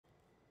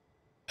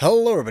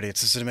Hello everybody,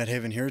 it's Cinematt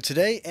Haven here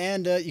today,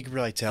 and you can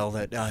really tell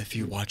that if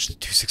you watch the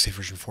 268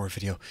 version 4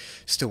 video,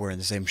 still wearing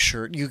the same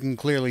shirt, you can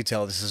clearly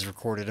tell this is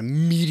recorded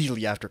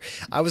immediately after.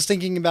 I was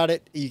thinking about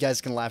it, you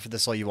guys can laugh at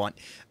this all you want,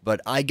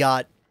 but I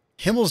got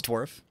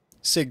Himmelsdorf,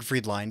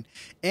 Siegfried Line,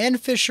 and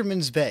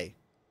Fisherman's Bay,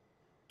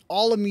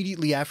 all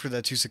immediately after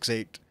that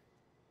 268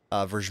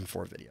 version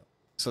 4 video.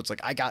 So it's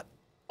like, I got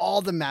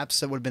all the maps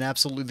that would have been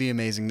absolutely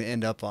amazing to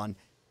end up on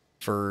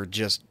for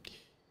just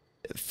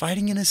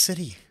fighting in a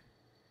city.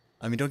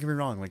 I mean, don't get me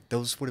wrong, like,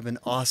 those would have been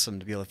awesome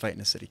to be able to fight in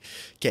a city.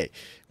 Okay,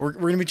 we're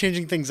going to be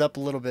changing things up a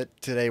little bit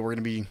today. We're going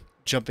to be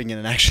jumping in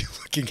and actually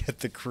looking at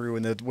the crew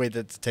and the way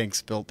that the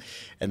tank's built,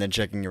 and then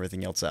checking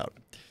everything else out.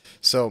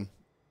 So,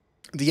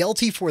 the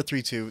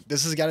LT-432,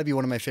 this has got to be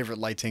one of my favorite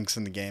light tanks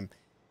in the game,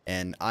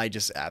 and I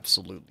just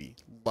absolutely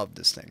love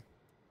this thing.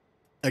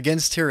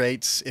 Against tier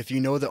 8s, if you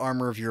know the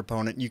armor of your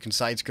opponent, you can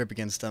side scrape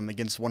against them.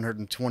 Against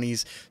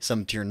 120s,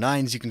 some tier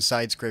 9s you can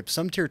side scrape.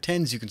 Some tier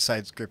 10s you can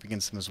side scrape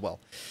against them as well.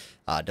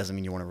 Doesn't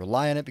mean you want to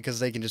rely on it because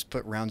they can just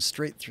put rounds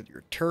straight through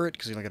your turret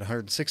because you only got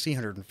 160,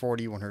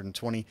 140,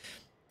 120.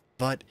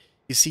 But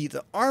you see,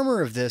 the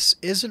armor of this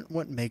isn't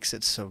what makes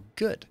it so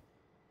good.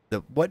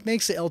 What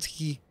makes the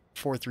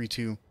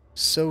LT-432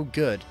 so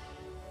good,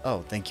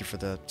 oh, thank you for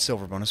the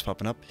silver bonus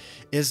popping up,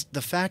 is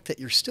the fact that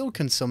your still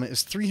concealment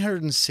is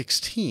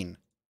 316.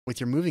 With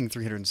your moving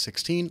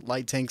 316,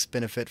 light tanks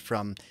benefit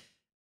from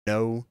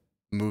no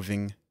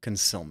moving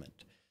concealment.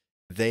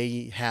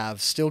 They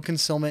have still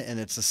concealment, and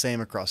it's the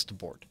same across the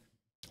board.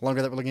 Along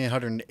with that, we're looking at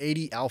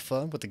 180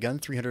 alpha with the gun,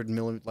 300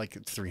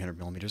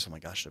 millimeters. Oh my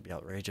gosh, that'd be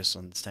outrageous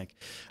on this tank.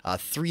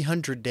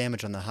 300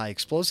 damage on the high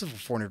explosive,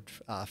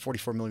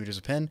 444 millimeters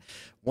of pen,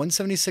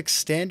 176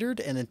 standard,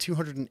 and then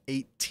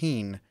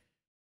 218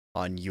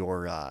 on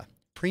your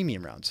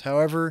premium rounds.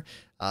 However,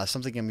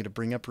 something I'm going to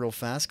bring up real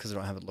fast because I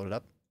don't have it loaded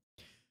up.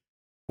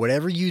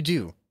 Whatever you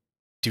do,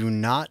 do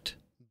not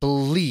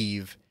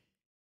believe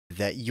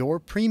that your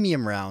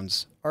premium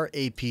rounds are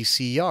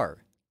APCR,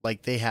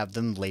 like they have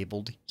them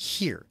labeled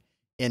here.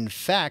 In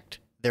fact,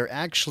 they're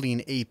actually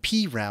an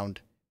AP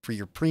round for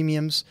your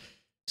premiums.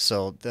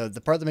 So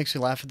the part that makes me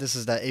laugh at this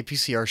is that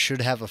APCR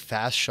should have a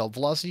fast shell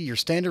velocity. Your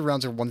standard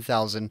rounds are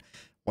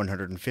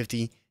 1,150.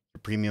 Your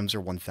premiums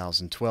are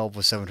 1,012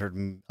 with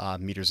 700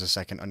 meters a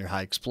second on your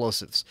high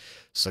explosives.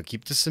 So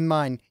keep this in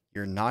mind.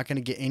 You're not going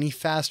to get any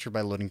faster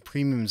by loading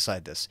premium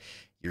inside this.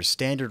 Your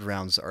standard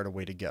rounds are the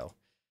way to go.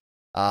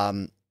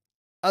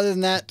 Other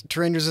than that,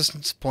 terrain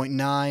resistance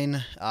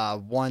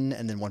 0.9, 1,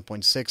 and then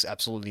 1.6,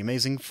 absolutely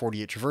amazing.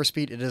 48 traverse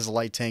speed. It is a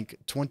light tank,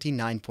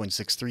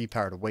 29.63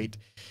 power to weight,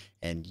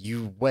 and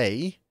you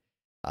weigh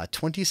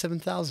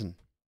 27,000.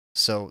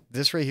 So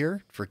this right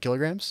here, for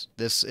kilograms,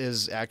 this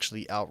is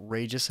actually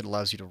outrageous. It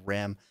allows you to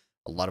ram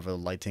a lot of other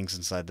light tanks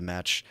inside the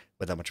match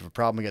without much of a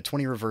problem. We got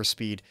 20 reverse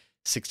speed,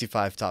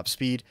 65 top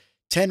speed,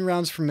 10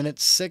 rounds per minute,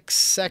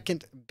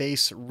 6-second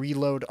base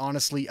reload.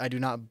 Honestly, I do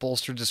not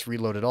bolster this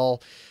reload at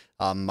all.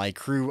 My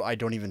crew, I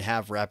don't even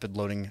have rapid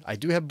loading. I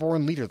do have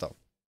Born Leader, though.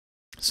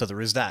 So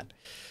there is that.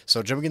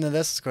 So jumping into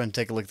this, let's go ahead and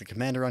take a look at the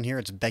commander on here.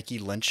 It's Becky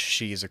Lynch.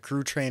 She is a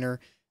crew trainer.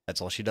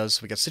 That's all she does.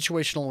 So we got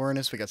situational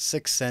awareness. We got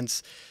 6th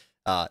sense.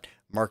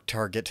 Mark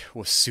target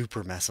with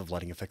super massive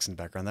lighting effects in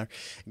the background there.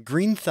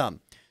 Green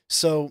Thumb.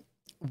 So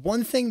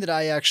one thing that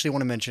I actually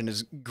want to mention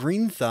is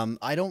Green Thumb.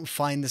 I don't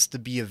find this to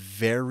be a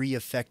very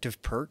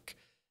effective perk.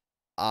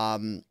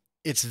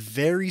 It's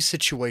very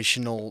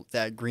situational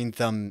that Green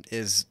Thumb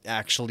is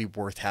actually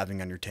worth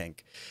having on your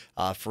tank.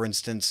 For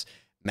instance,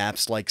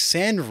 maps like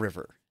Sand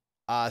River.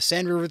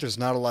 Sand River, there's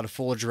not a lot of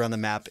foliage around the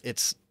map.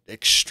 It's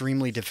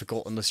extremely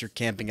difficult unless you're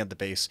camping at the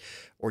base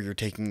or you're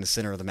taking the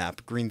center of the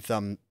map. Green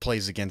Thumb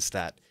plays against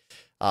that.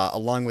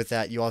 Along with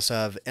that, you also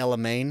have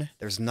Elamain.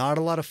 There's not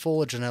a lot of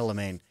foliage in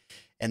Elamain.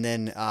 And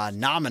then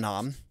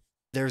Nominam,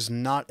 there's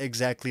not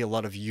exactly a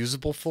lot of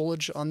usable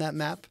foliage on that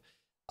map.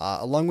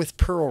 Along with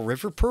Pearl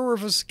River. Pearl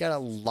River's got a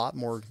lot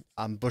more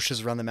bushes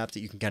around the map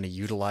that you can kind of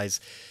utilize.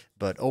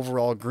 But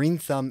overall, Green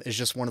Thumb is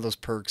just one of those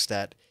perks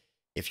that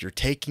if you're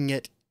taking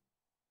it,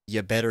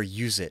 you better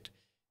use it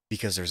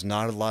because there's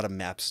not a lot of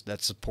maps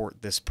that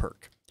support this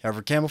perk.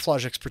 However,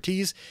 Camouflage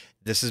Expertise,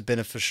 this is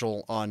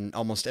beneficial on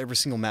almost every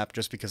single map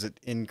just because it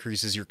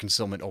increases your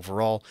concealment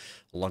overall,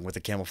 along with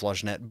the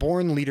Camouflage Net.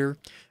 Born Leader,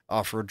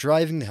 Off-Road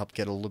Driving to help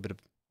get a little bit of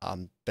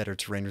better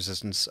terrain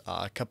resistance.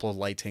 A couple of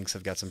light tanks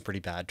have got some pretty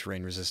bad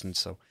terrain resistance,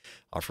 so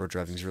off-road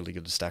driving is really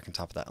good to stack on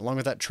top of that. Along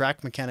with that,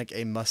 Track Mechanic,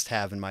 a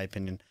must-have in my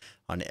opinion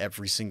on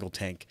every single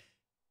tank,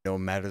 no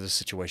matter the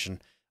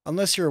situation.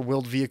 Unless you're a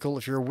wheeled vehicle.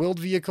 If you're a wheeled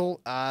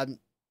vehicle,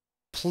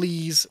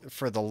 please,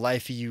 for the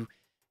life of you,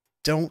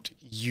 don't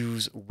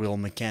use Wheel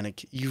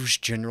Mechanic. Use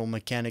General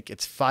Mechanic.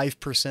 It's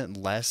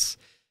 5% less,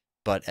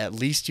 but at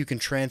least you can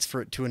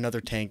transfer it to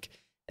another tank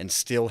and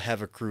still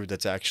have a crew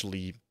that's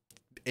actually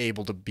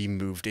able to be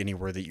moved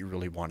anywhere that you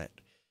really want it.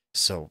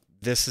 So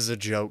this is a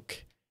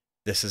joke.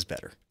 This is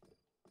better.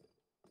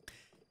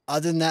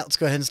 Other than that, let's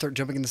go ahead and start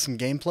jumping into some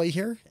gameplay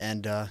here,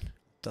 and I'll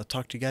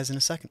talk to you guys in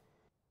a second.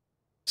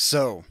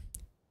 So,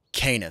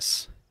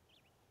 Canis.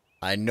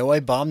 I know I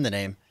bombed the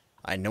name.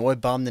 I know I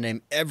bomb the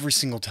name every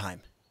single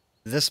time.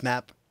 This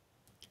map,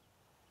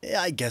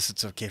 yeah, I guess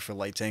it's okay for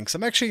light tanks.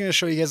 I'm actually going to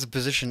show you guys a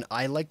position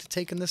I like to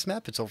take in this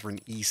map. It's over in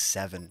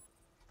E7.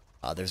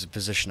 There's a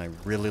position I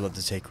really love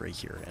to take right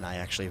here, and I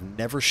actually have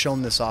never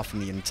shown this off in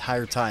the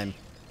entire time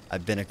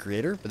I've been a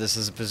creator, but this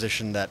is a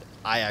position that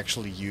I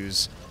actually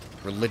use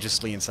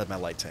religiously inside my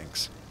light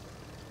tanks.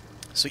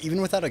 So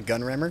even without a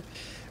gun rammer,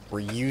 we're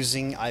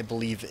using, I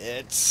believe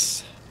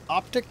it's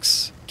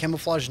optics,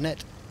 camouflage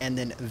net, and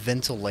then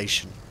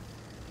ventilation.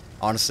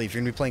 Honestly, if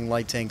you're going to be playing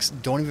light tanks,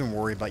 don't even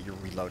worry about your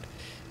reload.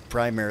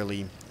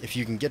 Primarily, if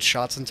you can get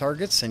shots on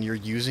targets and you're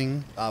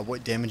using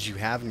what damage you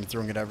have and you're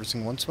throwing it every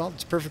single once in a while,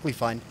 it's perfectly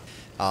fine.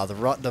 The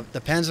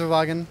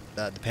Panzerwagen,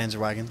 the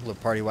Panzerwagen, little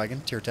party wagon,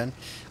 tier 10.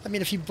 I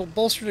mean, if you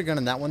bolster the gun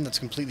in that one, that's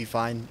completely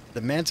fine.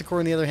 The Manticore,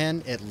 on the other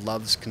hand, it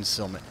loves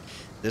concealment.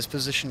 This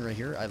position right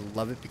here, I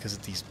love it because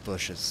of these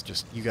bushes.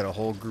 Just, you got a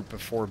whole group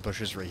of 4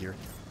 bushes right here.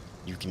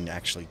 You can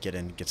actually get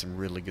in, get some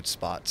really good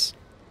spots.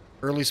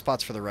 Early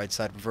spots for the right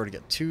side. We've already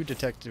got 2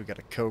 detected. We've got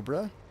a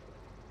Cobra.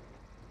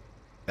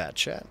 Bad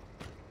chat.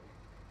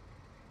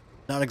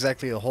 Not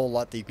exactly a whole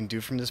lot that you can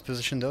do from this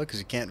position, though, because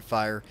you can't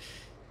fire.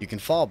 You can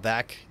fall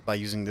back by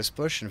using this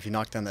bush, and if you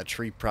knock down that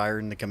tree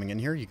prior to coming in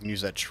here, you can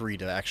use that tree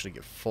to actually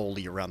get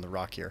fully around the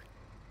rock here.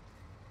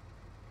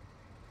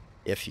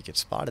 If you get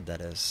spotted, that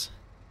is.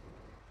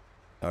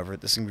 However,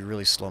 this is going to be a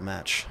really slow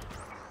match.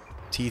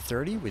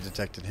 T30, we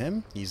detected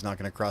him. He's not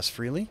going to cross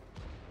freely.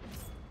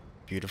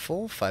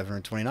 Beautiful.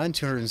 529,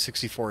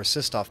 264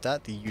 assist off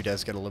that. The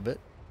UDAS got a little bit.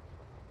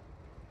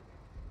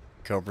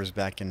 Cobra's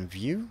back in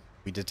view.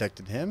 We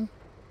detected him.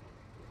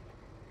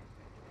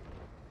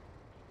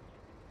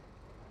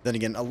 Then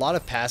again, a lot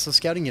of passive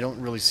scouting, you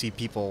don't really see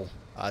people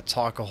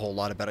talk a whole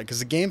lot about it, because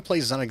the gameplay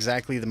is not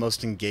exactly the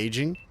most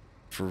engaging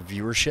for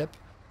viewership,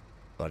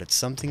 but it's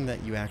something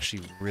that you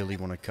actually really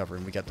want to cover.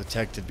 And we got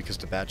detected because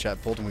the bat chat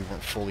pulled and we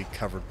weren't fully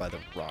covered by the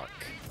rock.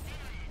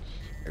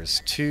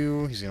 There's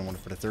 2. He's going to want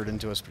to put a 3rd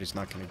into us, but he's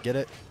not going to get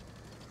it.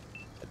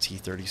 A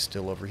T30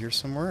 still over here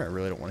somewhere. I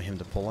really don't want him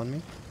to pull on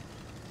me.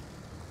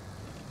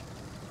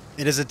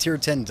 It is a tier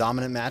 10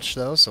 dominant match,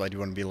 though, so I do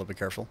want to be a little bit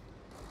careful.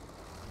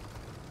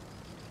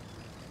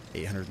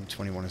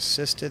 821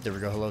 assisted. There we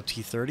go. Hello,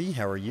 T30.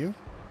 How are you?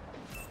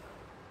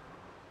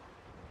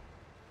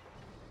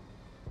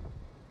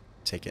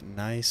 Take it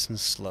nice and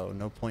slow.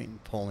 No point in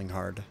pulling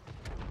hard.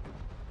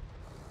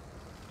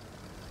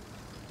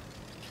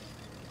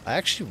 I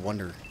actually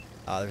wonder.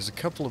 There's a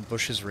couple of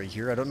bushes right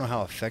here. I don't know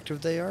how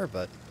effective they are,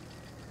 but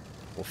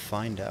we'll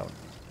find out.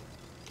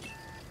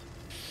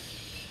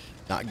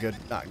 Not good,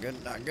 not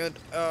good, not good.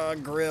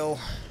 Grill.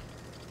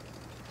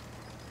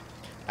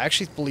 I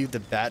actually believe the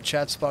bat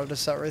chat spotted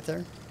us out right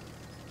there.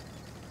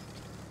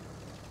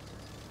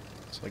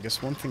 So I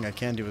guess one thing I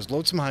can do is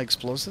load some high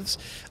explosives.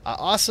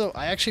 Also,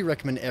 I actually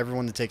recommend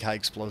everyone to take high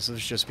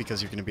explosives just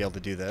because you're going to be able to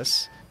do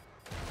this.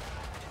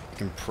 You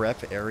can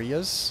prep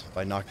areas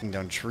by knocking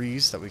down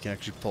trees that we can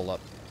actually pull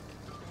up.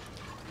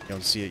 You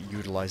don't see it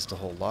utilized a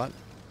whole lot.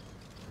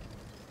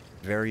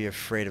 Very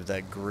afraid of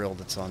that grill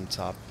that's on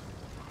top.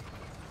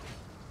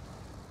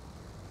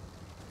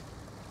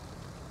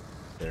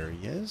 There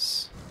he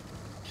is.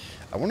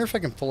 I wonder if I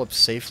can pull up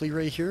safely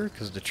right here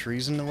because the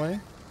tree's in the way.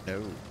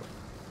 No.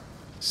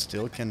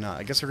 Still cannot.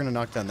 I guess we're going to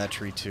knock down that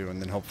tree too,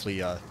 and then hopefully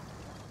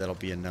that'll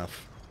be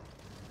enough.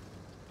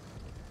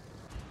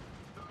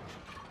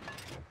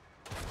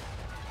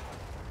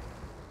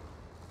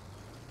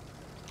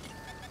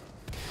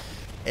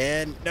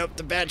 And nope,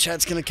 the bad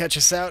chat's going to catch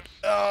us out.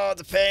 Oh,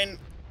 the pain.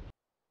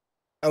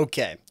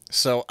 Okay.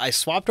 So I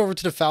swapped over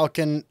to the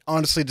Falcon.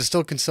 Honestly, the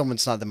still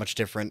concealment's not that much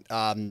different.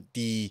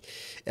 The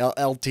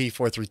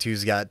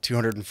LT-432's got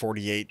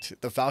 248.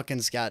 The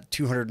Falcon's got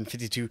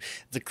 252.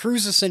 The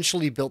crew's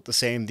essentially built the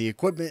same. The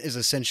equipment is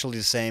essentially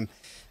the same.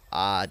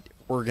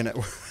 We're gonna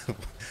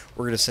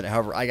send it.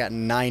 However, I got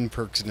 9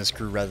 perks in this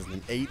crew rather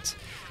than 8.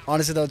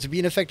 Honestly, though, to be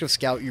an effective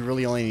scout, you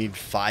really only need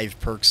 5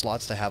 perk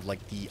slots to have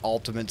like the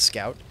ultimate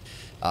scout.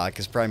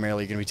 Because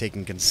primarily you're gonna be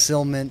taking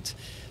concealment.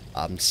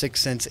 6th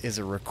Sense is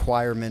a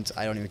requirement.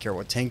 I don't even care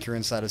what tank you're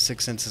inside of.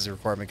 6th Sense is a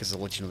requirement because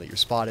it'll let you know that you're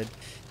spotted.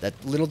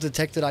 That little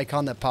detected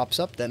icon that pops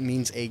up, that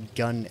means a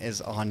gun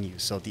is on you.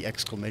 So the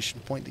exclamation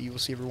point that you will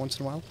see every once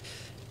in a while.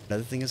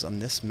 Another thing is, on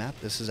this map,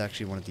 this is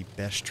actually one of the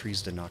best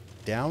trees to knock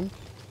down.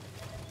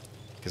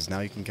 Because now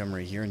you can come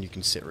right here and you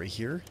can sit right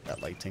here.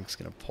 That light tank's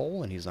going to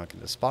pull and he's not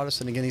going to spot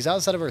us. And again, he's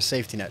outside of our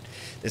safety net.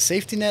 The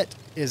safety net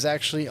is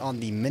actually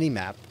on the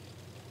mini-map.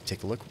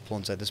 Take a look. We'll pull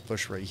inside this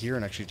bush right here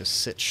and actually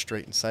just sit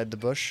straight inside the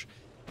bush.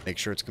 Make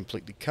sure it's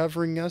completely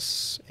covering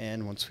us.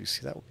 And once we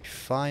see that, we'll be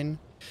fine.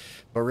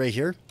 But right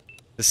here,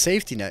 the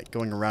safety net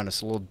going around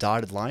us, a little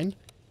dotted line,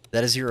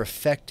 that is your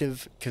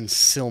effective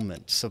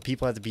concealment. So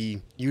people have to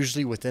be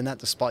usually within that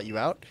to spot you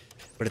out.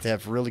 But if they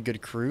have really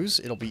good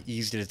crews, it'll be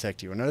easy to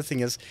detect you. Another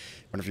thing is,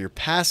 whenever you're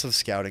passive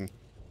scouting,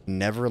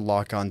 never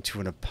lock on to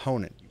an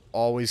opponent. You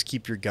always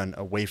keep your gun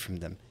away from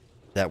them.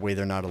 That way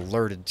they're not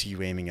alerted to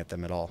you aiming at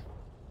them at all.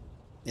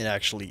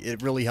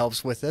 It really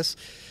helps with this,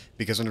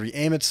 because whenever you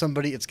aim at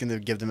somebody, it's going to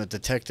give them a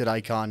detected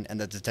icon, and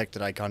that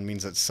detected icon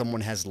means that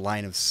someone has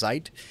line of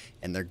sight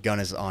and their gun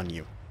is on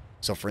you.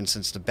 So for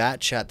instance, the bat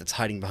chat that's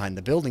hiding behind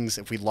the buildings,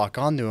 if we lock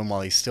onto him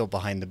while he's still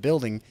behind the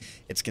building,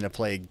 it's going to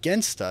play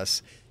against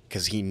us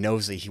because he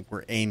knows that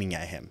we're aiming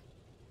at him,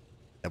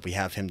 that we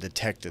have him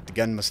detected. The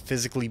gun must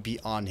physically be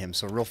on him.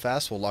 So real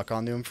fast, we'll lock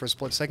onto him for a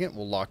split second.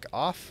 We'll lock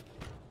off.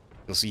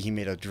 You'll see he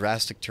made a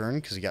drastic turn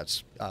because he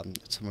got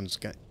someone's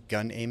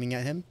gun aiming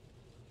at him.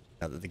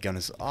 Now that the gun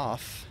is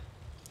off,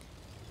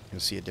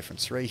 you'll see a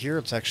difference right here.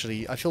 It's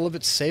actually, I feel a little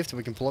bit safe that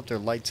we can pull up their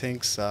light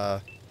tanks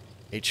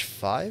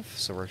H5.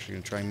 So we're actually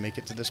going to try and make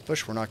it to this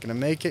bush. We're not going to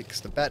make it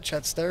because the bat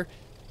chat's there.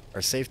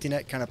 Our safety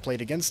net kind of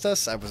played against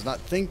us. I was not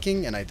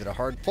thinking, and I did a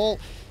hard pull.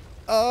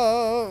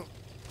 Oh!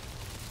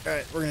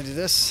 Alright, we're going to do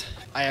this.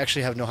 I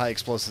actually have no high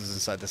explosives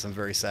inside this. I'm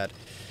very sad.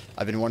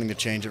 I've been wanting to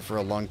change it for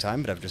a long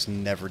time, but I've just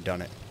never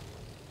done it.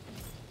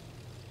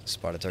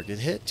 Spot a target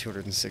hit,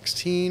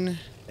 216.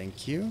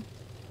 Thank you.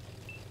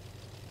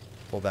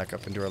 Pull back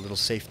up into our little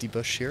safety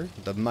bush here.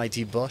 The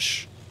mighty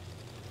bush.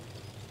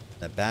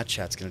 That bat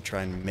chat's going to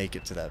try and make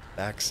it to that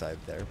backside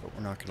there, but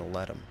we're not going to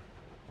let him.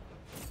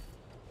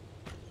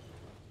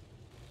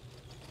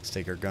 Let's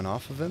take our gun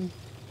off of him.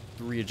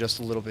 Readjust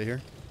a little bit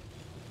here.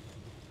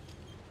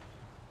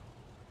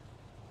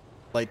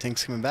 Light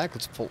tank's coming back.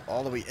 Let's pull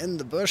all the way in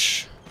the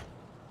bush.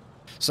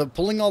 So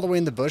pulling all the way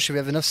in the bush, if we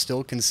have enough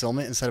still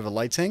concealment inside of a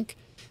light tank,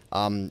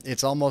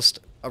 it's almost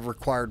a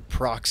required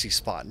proxy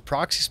spot. And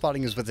proxy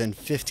spotting is within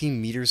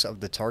 15 meters of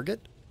the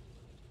target.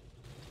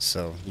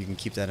 So you can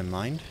keep that in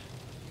mind.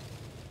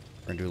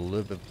 We're going to do a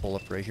little bit of pull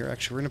up right here.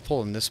 Actually, we're going to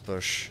pull in this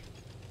bush.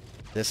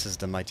 This is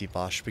the mighty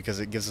Bosch because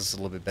it gives us a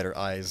little bit better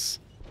eyes.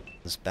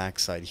 This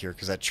backside here,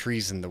 because that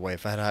tree's in the way.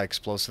 If I had a high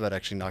explosive, I'd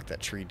actually knock that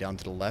tree down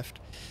to the left,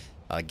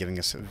 giving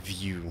us a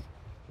view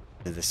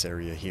in this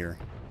area here.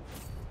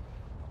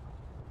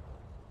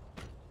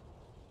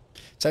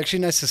 It's actually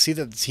nice to see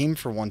that the team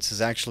for once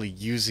is actually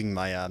using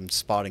my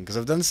spotting, because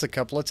I've done this a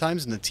couple of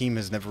times and the team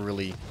has never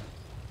really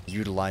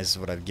utilized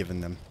what I've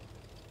given them.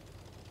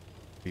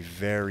 Be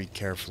very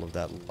careful of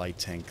that light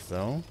tank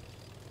though.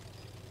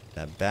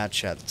 That bat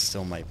chat that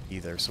still might be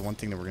there. So one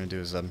thing that we're going to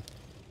do is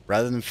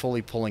rather than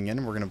fully pulling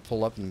in, we're going to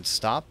pull up and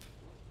stop.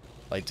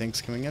 Light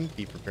tank's coming in.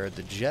 Be prepared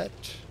to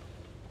jet.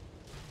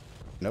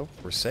 Nope,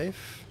 we're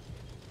safe.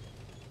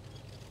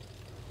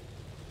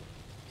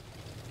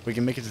 We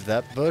can make it to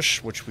that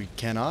bush, which we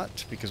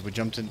cannot because we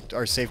jumped in.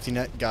 Our safety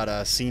net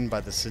got seen by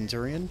the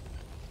Centurion.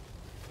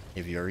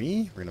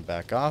 AVRE. We're going to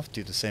back off,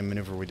 do the same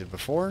maneuver we did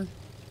before.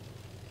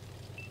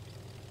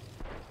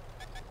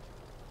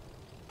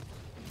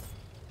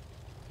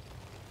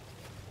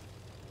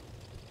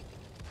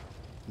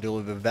 Do a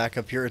little bit of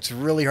backup here. It's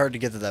really hard to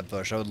get to that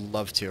bush. I would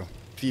love to.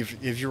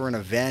 If you were in a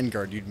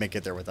Vanguard, you'd make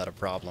it there without a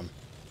problem.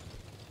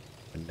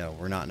 But no,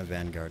 we're not in a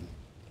Vanguard.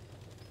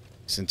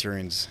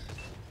 Centurions.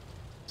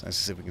 It's nice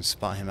to see if we can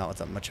spot him out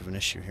without much of an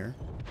issue here.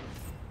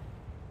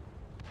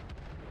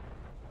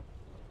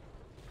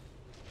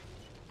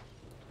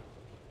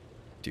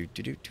 Do.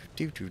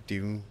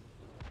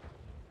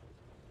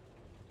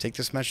 Take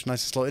this match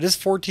nice and slow. It is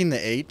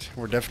 14-8.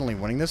 We're definitely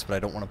winning this, but I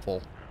don't want to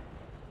pull.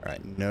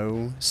 Alright,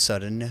 no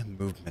sudden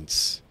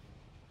movements.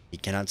 You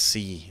cannot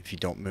see if you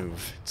don't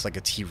move. It's like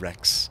a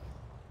T-Rex.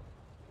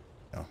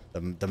 No,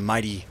 the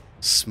mighty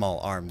small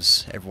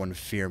arms. Everyone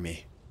fear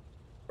me.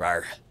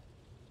 Rawr.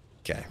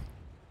 Okay.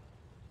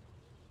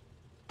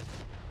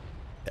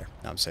 There,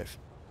 now I'm safe.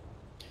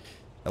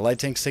 The light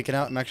tank's taken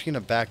out. I'm actually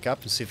going to back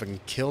up and see if I can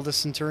kill the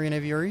Centurion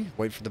AVRE.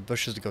 Wait for the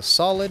bushes to go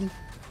solid.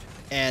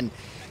 And...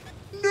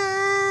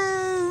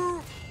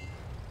 no!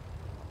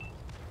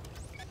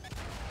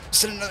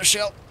 Send another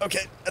shell.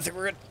 Okay, I think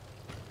we're good.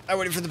 I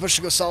waited for the bush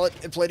to go solid.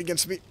 It played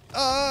against me.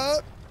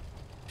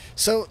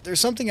 So, there's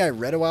something I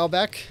read a while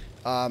back,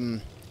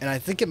 and I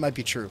think it might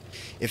be true.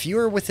 If you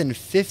are within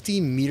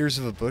 50 meters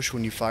of a bush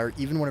when you fire,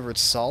 even whenever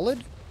it's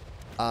solid,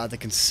 the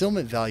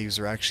concealment values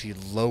are actually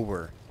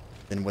lower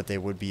than what they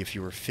would be if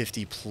you were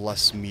 50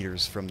 plus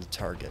meters from the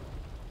target.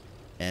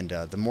 And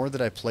the more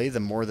that I play,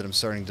 the more that I'm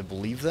starting to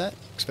believe that,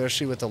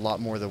 especially with a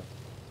lot more that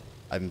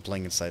I've been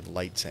playing inside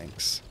light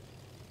tanks.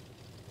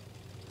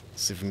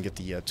 Let's see if we can get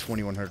the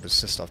 2100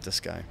 assist off this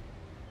guy.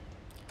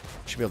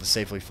 Should be able to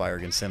safely fire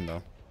against him,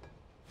 though.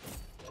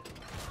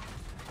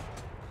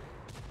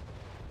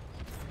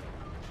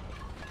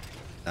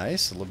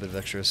 Nice, a little bit of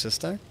extra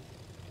assist there.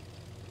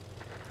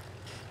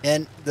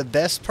 And the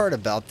best part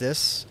about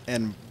this,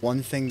 and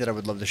one thing that I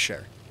would love to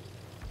share,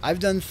 I've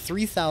done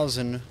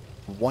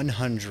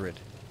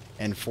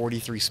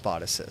 3,143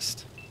 spot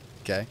assist,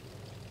 okay?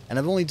 And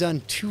I've only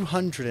done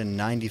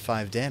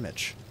 295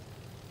 damage.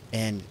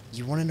 And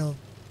you want to know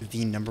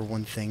the number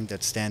one thing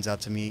that stands out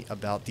to me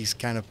about these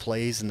kind of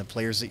plays and the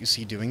players that you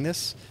see doing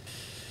this?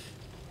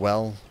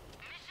 Well,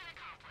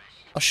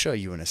 I'll show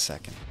you in a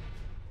second.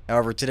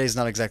 However, today's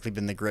not exactly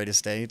been the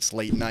greatest day. It's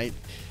late night.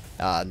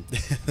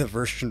 The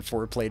version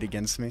 4 played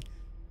against me.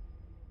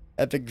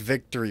 Epic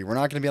victory. We're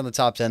not going to be on the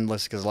top 10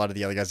 list because a lot of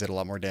the other guys did a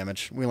lot more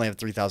damage. We only have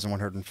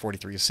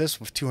 3,143 assists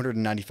with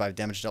 295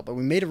 damage dealt, but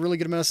we made a really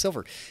good amount of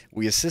silver.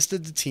 We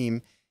assisted the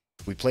team.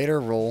 We played our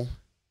role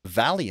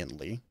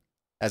valiantly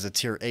as a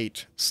tier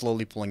 8,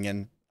 slowly pulling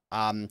in.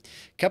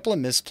 Couple of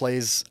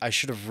misplays. I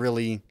should have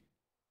really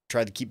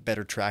tried to keep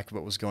better track of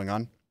what was going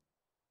on.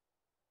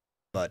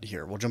 But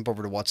here, we'll jump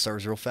over to Watch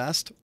Stars real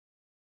fast.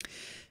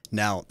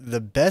 Now,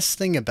 the best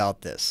thing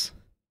about this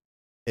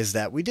is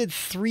that we did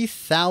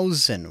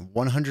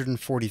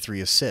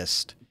 3,143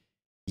 assists,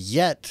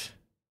 yet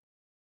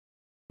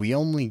we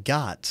only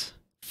got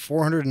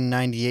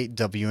 498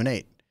 W and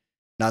 8.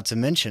 Not to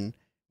mention,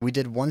 we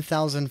did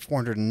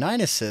 1,409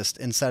 assists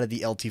inside of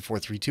the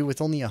LT-432 with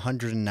only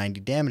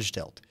 190 damage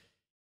dealt.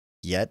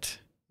 Yet,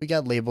 we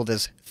got labeled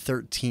as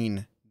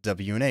 13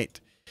 W and 8.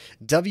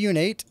 W and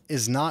 8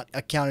 is not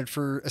accounted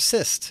for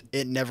assist.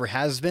 It never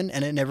has been,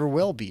 and it never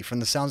will be from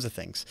the sounds of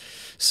things.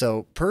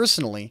 So,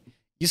 personally,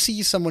 you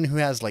see someone who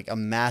has like a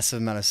massive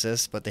amount of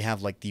assists, but they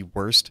have like the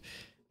worst,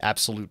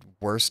 absolute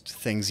worst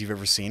things you've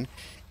ever seen.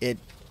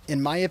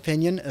 In my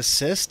opinion,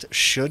 assist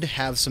should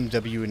have some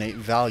W and 8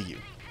 value.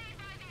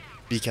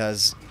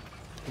 Because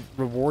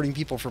rewarding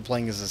people for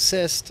playing as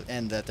assist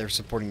and that they're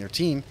supporting their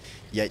team,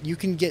 yet you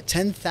can get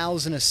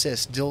 10,000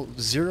 assists, deal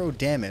 0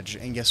 damage,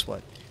 and guess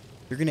what?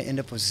 You're going to end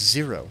up with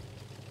 0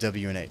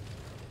 W and 8.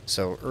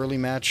 So early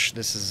match,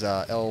 this is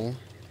El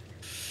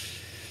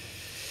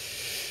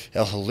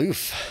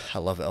Haloof. I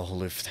love El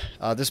Haloof.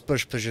 This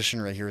bush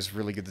position right here is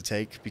really good to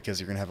take because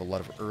you're going to have a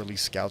lot of early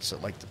scouts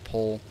that like to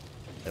pull.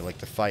 They like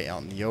to fight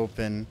out in the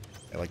open.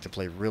 They like to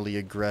play really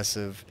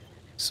aggressive.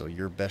 So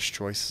your best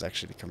choice is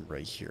actually to come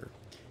right here.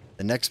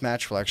 The next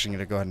match, we're actually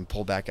going to go ahead and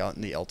pull back out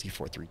in the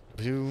LT-432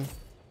 and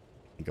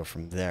go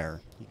from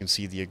there. You can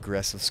see the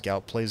aggressive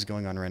scout plays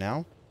going on right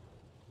now.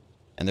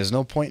 And there's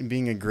no point in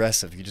being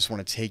aggressive. You just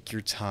want to take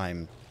your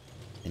time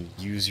and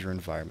use your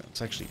environment.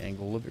 Let's actually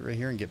angle a little bit right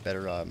here and get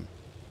better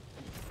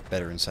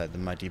better inside the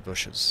mighty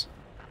bushes.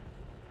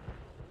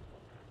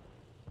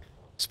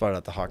 Spotted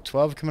out the Hawk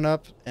 12 coming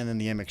up, and then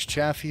the MX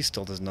Chaffee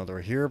still doesn't know they're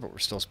here, but we're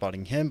still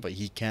spotting him, but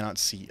he cannot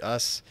see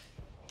us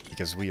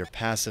because we are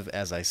passive.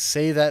 As I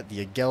say that,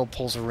 the Agel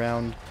pulls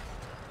around,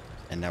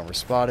 and now we're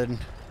spotted.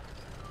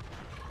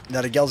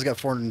 That Agel's got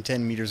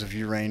 410 meters of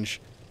view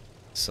range,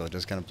 so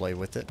just kind of play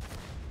with it.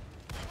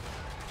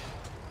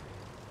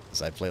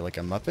 As I play like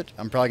a Muppet.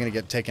 I'm probably going to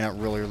get taken out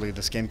really early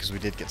this game because we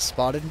did get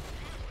spotted.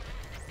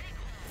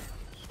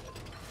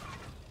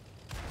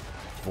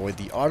 Avoid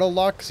the auto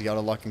lock, because the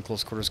auto lock in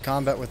close quarters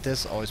combat with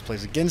this always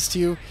plays against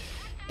you,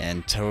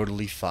 and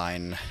totally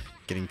fine.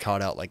 Getting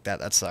caught out like that,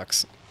 that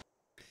sucks.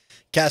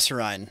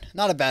 Kasserine,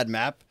 not a bad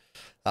map.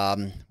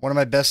 One of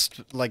my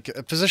best, like,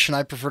 a position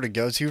I prefer to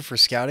go to for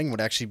scouting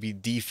would actually be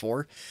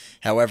D4.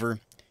 However,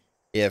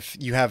 if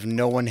you have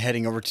no one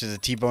heading over to the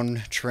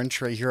T-bone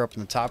trench right here up in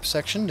the top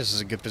section, this is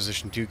a good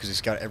position too, because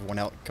he's got everyone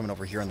out coming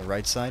over here on the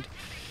right side.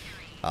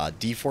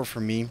 D4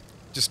 for me,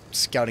 just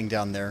scouting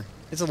down there.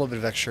 It's a little bit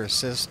of extra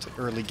assist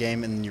early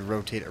game, and then you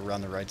rotate around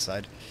the right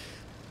side.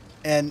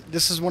 And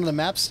this is one of the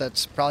maps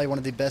that's probably one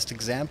of the best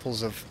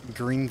examples of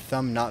green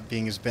thumb not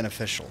being as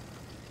beneficial.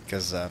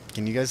 Because,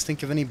 can you guys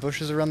think of any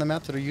bushes around the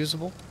map that are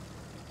usable?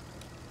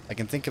 I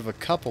can think of a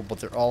couple, but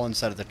they're all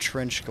inside of the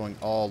trench, going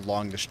all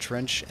along this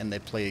trench, and they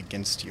play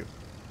against you.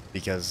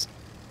 Because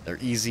they're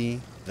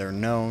easy, they're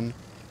known,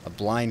 a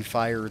blind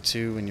fire or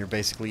two, and you're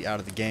basically out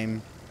of the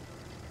game.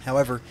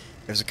 However,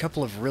 there's a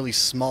couple of really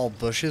small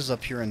bushes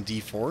up here in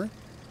D4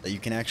 that you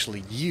can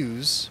actually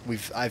use.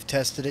 I've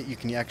tested it. You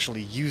can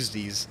actually use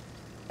these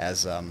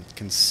as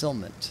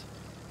concealment.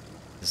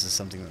 This is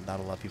something that not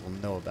a lot of people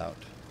know about.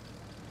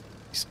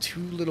 These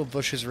two little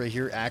bushes right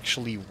here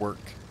actually work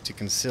to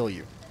conceal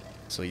you.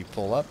 So you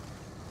pull up.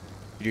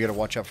 You do gotta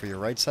watch out for your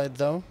right side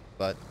though,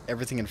 but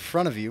everything in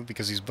front of you,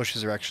 because these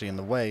bushes are actually in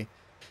the way,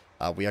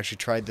 we actually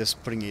tried this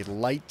putting a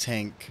light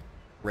tank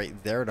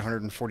right there at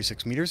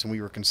 146 meters, and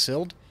we were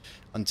concealed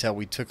until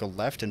we took a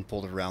left and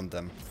pulled around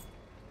them.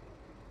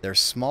 They're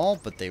small,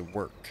 but they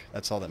work.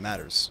 That's all that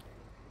matters.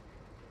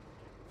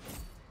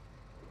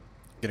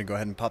 Gonna go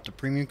ahead and pop the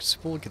premium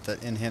spool, get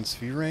that enhanced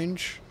view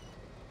range.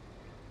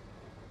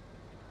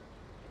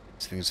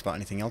 See if we can spot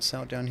anything else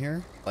out down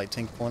here. Light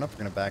tank pulling up. We're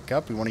gonna back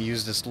up. We want to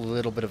use this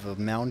little bit of a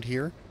mound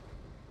here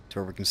to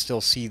where we can still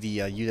see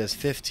the UDES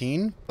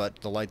 15, but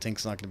the light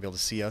tank's not gonna be able to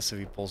see us if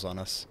he pulls on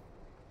us.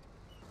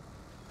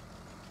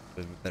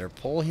 Better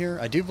pull here.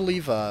 I do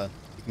believe you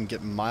can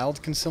get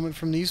mild concealment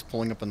from these,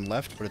 pulling up and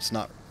left, but it's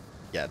not.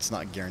 Yeah, it's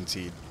not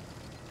guaranteed.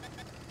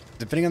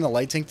 Depending on the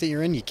light tank that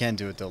you're in, you can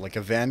do it though. Like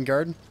a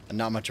Vanguard,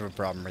 not much of a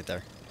problem right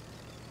there.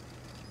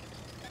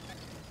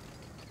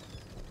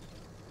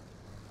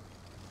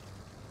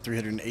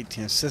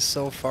 $318 assists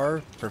so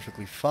far,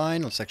 perfectly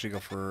fine. Let's actually go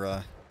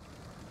for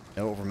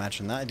no overmatch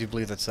in that. I do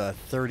believe that's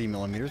 30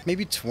 millimeters,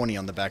 maybe 20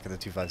 on the back of the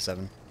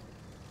 257.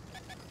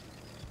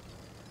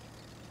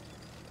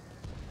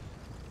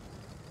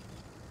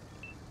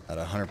 Not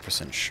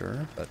 100%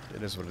 sure, but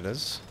it is what it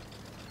is.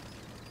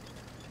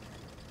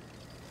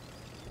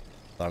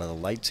 A lot of the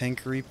light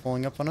tankery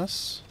pulling up on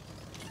us.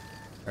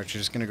 Actually,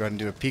 just going to go ahead and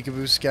do a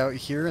peekaboo scout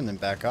here and then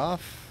back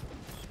off.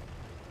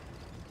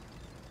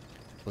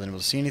 Well, then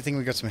we'll see anything.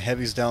 We got some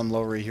heavies down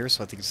low right here,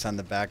 so I think it's time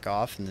to back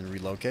off and then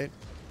relocate.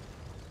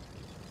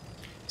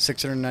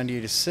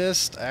 698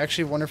 assist. I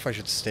actually wonder if I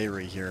should stay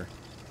right here,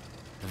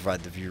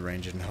 provide the view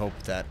range, and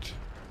hope that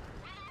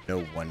no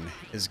one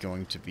is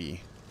going to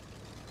be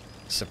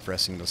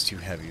suppressing those two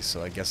heavies.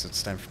 So I guess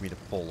it's time for me to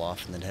pull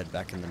off and then head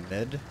back in the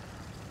mid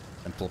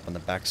and pull up on the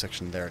back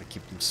section there to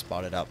keep them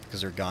spotted out because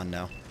they're gone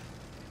now.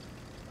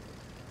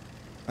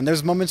 And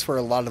there's moments where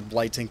a lot of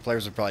light tank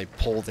players would probably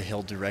pull the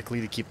hill directly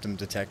to keep them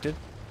detected,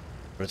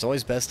 but it's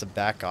always best to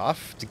back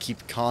off to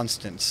keep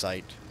constant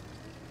sight.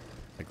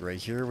 Like right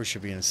here, we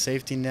should be in a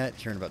safety net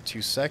here in about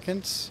 2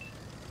 seconds.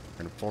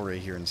 We're going to pull right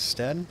here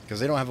instead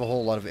because they don't have a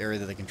whole lot of area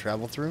that they can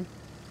travel through.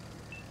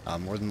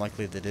 More than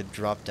likely they did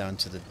drop down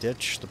to the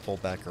ditch to pull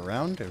back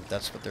around, if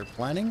that's what they're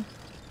planning.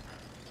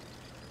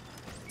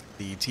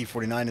 The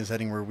T-49 is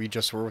heading where we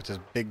just were with his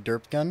big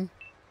derp gun.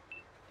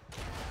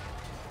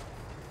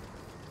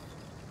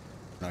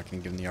 We're not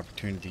going to give him the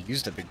opportunity to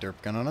use that big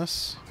derp gun on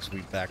us, because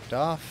we backed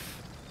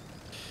off.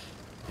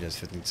 He does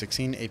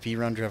 15-16. AP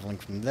round traveling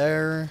from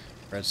there.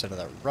 Right side of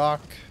that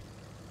rock.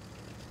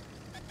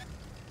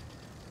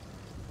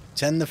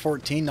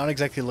 10-14. Not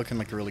exactly looking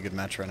like a really good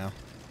match right now.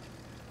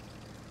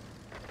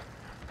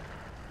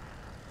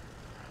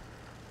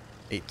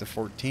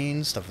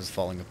 8-14. Stuff is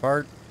falling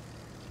apart.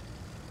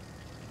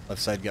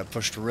 Left side got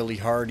pushed really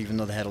hard, even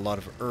though they had a lot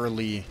of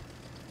early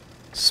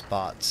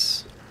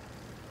spots.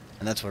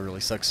 And that's what really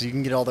sucks. So you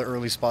can get all the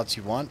early spots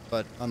you want,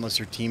 but unless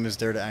your team is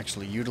there to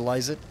actually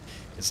utilize it,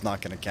 it's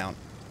not going to count.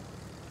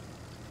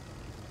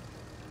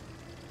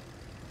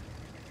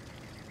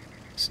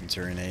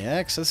 Centurion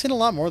AX. I've seen a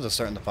lot more of those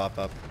starting to pop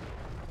up.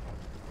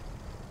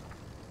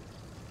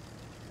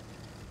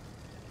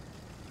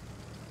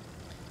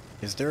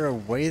 Is there a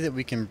way that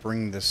we can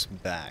bring this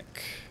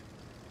back?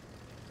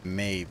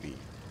 Maybe.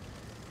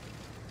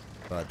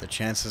 But the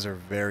chances are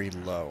very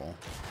low.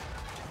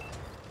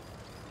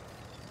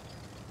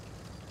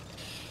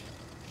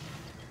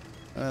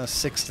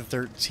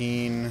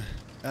 6-13.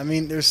 I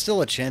mean, there's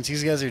still a chance.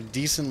 These guys are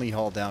decently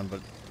hauled down,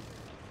 but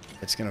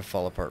it's going to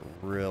fall apart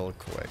real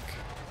quick.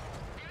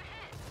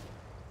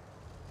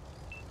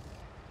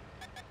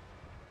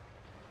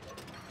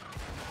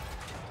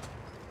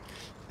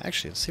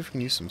 Actually, let's see if we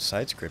can use some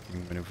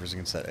side-scraping maneuvers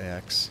against that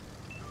AX.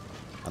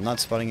 I'm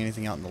not spotting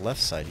anything out on the left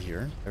side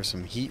here. There's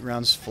some heat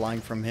rounds flying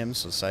from him,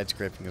 so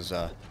side-scraping is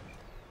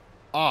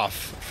off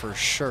for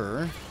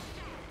sure.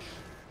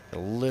 A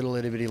little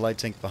itty-bitty light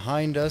tank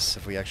behind us,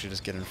 if we actually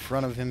just get in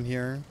front of him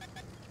here.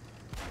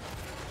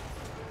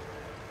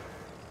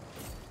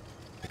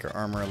 Make our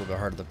armor a little bit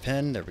harder to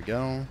pin. There we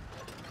go.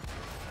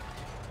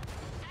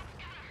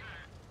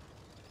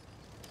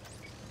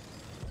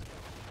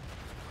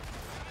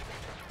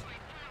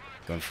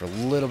 Going for a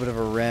little bit of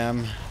a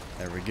ram.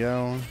 There we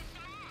go.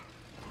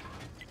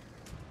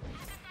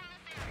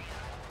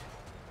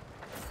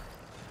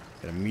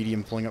 Got a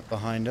medium pulling up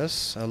behind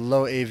us.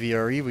 Hello,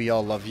 AVRE. We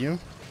all love you.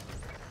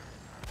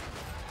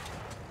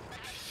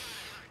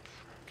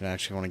 Gonna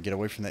actually want to get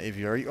away from the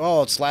AVRE.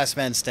 Oh, it's last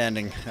man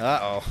standing.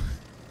 Uh-oh.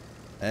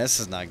 This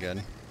is not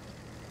good.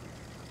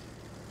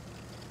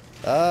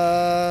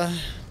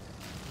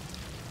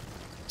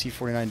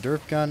 T-49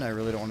 derp gun. I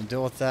really don't want to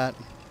deal with that.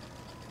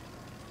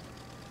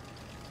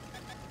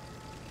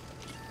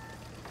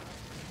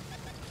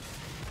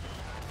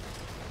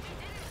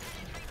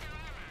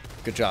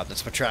 Good job,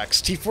 that's my tracks.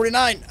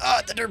 T-49!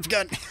 Ah, the derp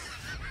gun!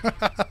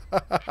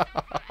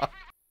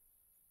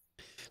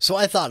 So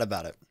I thought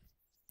about it.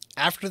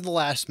 After the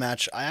last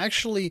match, I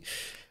actually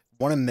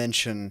want to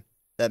mention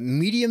that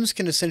mediums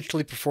can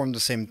essentially perform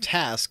the same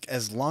task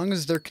as long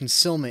as their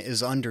concealment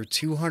is under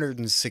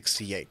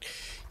 268.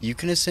 You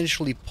can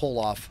essentially pull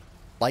off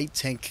light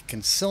tank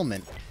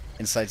concealment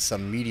inside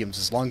some mediums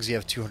as long as you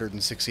have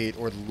 268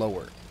 or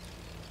lower.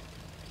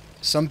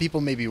 Some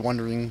people may be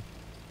wondering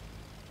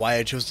why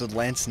I chose the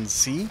Lance and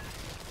C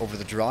over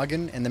the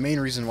Dragon, and the main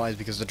reason why is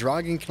because the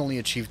Dragon can only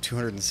achieve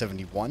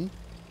 271,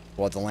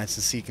 while the Lance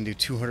and C can do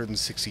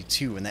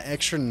 262, and the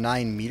extra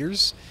 9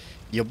 meters,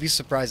 you'll be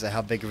surprised at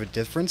how big of a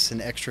difference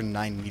an extra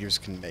 9 meters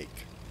can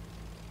make.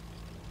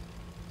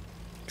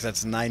 Because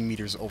that's 9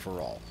 meters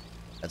overall.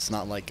 That's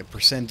not like a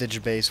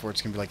percentage base where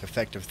it's going to be like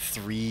effective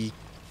 3,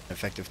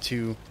 effective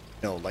 2.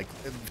 No, like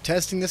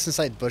testing this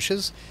inside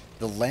bushes,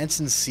 the Lance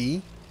and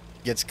C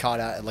gets caught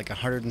out at like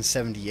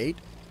 178,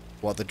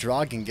 while the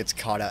Dragon gets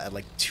caught out at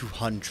like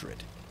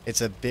 200.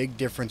 It's a big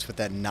difference with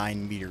that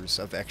 9 meters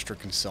of extra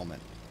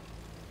concealment.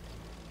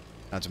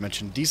 Not to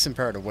mention decent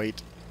power to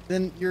weight.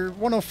 Then your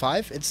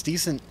 105, it's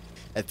decent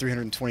at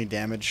 320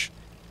 damage.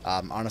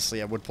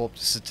 Honestly, I would pull up the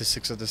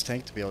statistics of this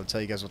tank to be able to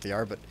tell you guys what they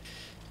are, but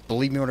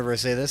believe me whenever I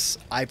say this,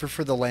 I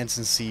prefer the Lance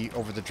and C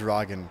over the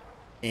Dragon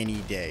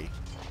any day,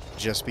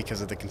 just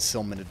because of the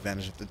concealment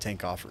advantage that the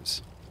tank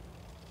offers.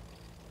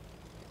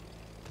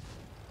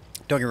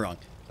 Don't get me wrong.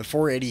 The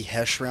 480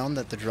 Hesh round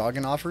that the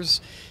Dragon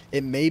offers,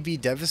 it may be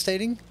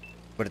devastating,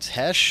 but it's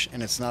Hesh,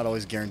 and it's not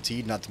always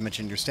guaranteed, not to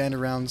mention your standard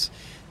rounds.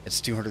 It's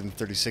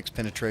 236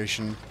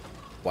 penetration,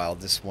 while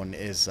this one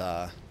is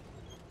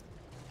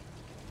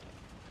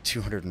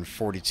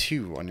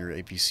 242 on your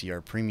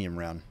APCR premium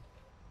round.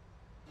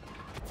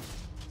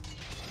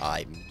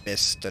 I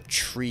missed a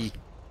tree.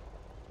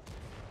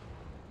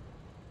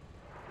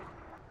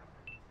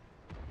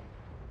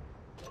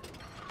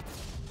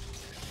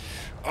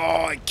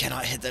 Oh, I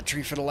cannot hit that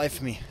tree for the life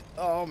of me.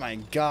 Oh my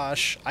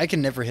gosh. I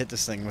can never hit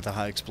this thing with a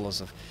high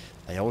explosive.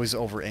 I always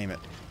over-aim it.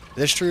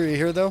 This tree right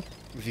here, though,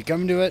 if you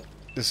come to it,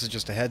 this is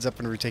just a heads up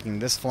when we're taking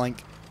this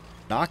flank.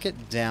 Knock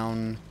it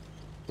down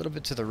a little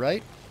bit to the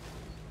right.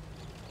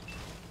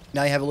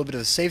 Now you have a little bit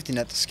of a safety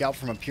net to scout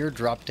from up here,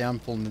 drop down,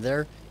 pull into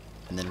there,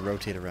 and then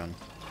rotate around.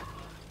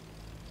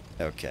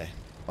 Okay.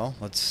 Well,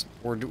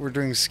 we're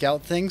doing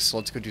scout things, so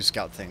let's go do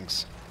scout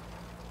things.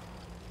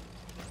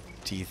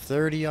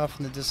 T-30 off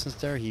in the distance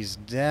there. He's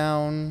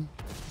down.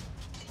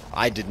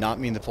 I did not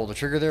mean to pull the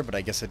trigger there, but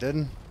I guess I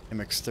did.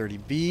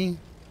 MX-30B.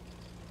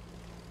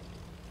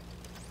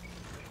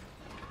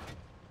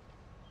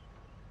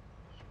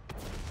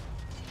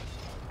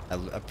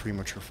 A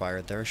premature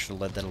fire there. Should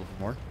have led that a little bit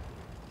more.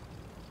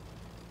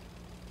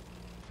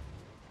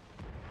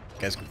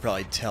 You guys can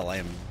probably tell I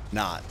am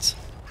not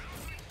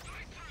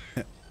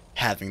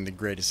having the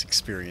greatest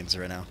experience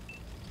right now.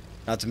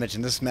 Not to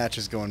mention, this match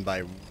is going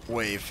by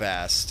way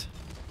fast.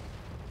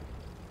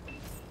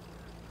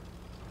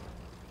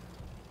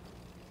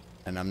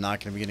 And I'm not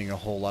going to be getting a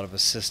whole lot of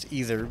assist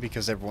either,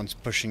 because everyone's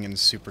pushing in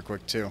super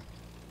quick too.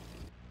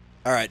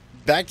 Alright,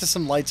 back to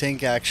some light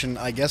tank action.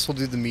 I guess we'll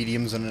do the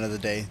mediums on another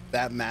day.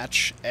 That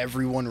match,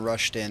 everyone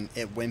rushed in.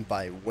 It went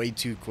by way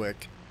too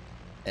quick.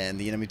 And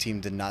the enemy team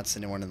did not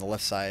send anyone on the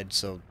left side,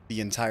 so the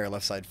entire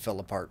left side fell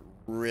apart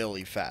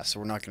really fast. So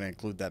we're not going to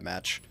include that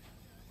match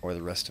or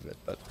the rest of it.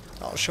 But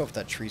I'll show off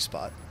that tree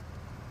spot.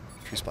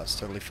 Tree spot's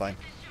totally fine.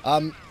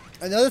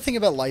 Another thing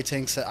about light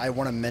tanks that I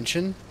want to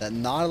mention that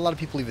not a lot of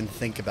people even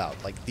think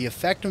about, like the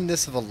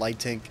effectiveness of a light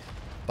tank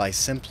by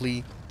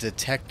simply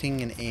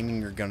detecting and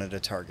aiming your gun at a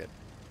target.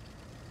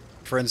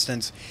 For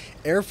instance,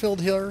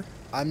 airfield here,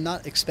 I'm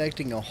not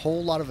expecting a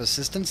whole lot of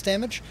assistance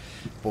damage,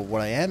 but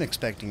what I am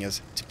expecting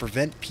is to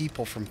prevent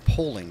people from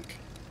pulling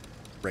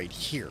right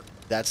here.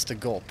 That's the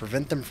goal.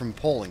 Prevent them from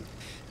pulling,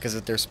 because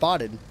if they're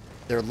spotted,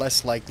 they're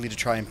less likely to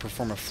try and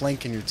perform a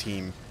flank in your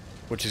team,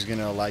 which is going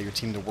to allow your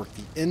team to work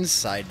the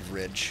inside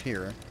ridge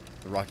here,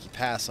 the Rocky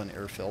Pass on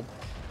airfield,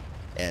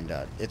 and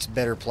it's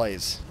better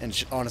plays.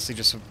 And honestly,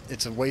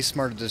 it's a way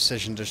smarter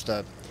decision just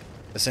to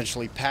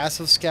essentially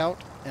passive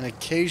scout and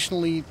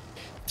occasionally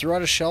throw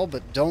out a shell,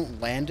 but don't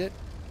land it.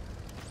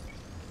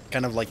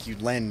 Kind of like you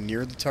land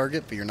near the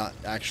target, but you're not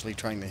actually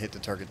trying to hit the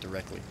target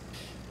directly.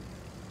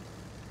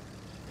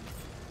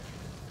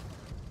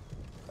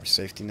 Our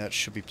safety net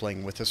should be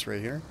playing with us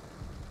right here.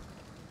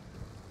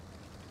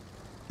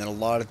 And a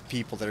lot of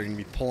people that are going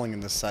to be pulling on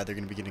this side, they're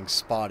going to be getting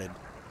spotted.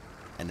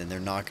 And then they're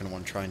not going to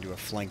want to try and do a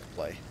flank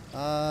play.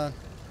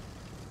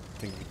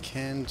 Thing we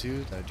can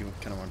do that I do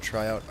kind of want to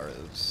try out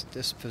is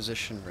this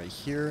position right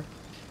here.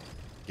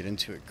 Get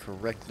into it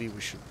correctly, we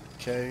should be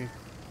okay.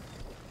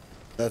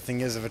 The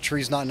thing is, if a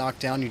tree's not knocked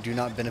down, you do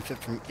not benefit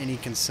from any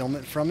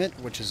concealment from it,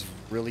 which is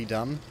really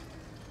dumb.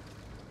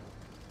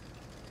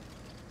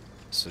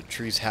 So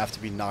trees have to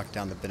be knocked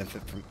down to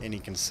benefit from any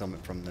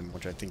concealment from them,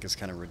 which I think is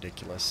kind of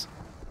ridiculous.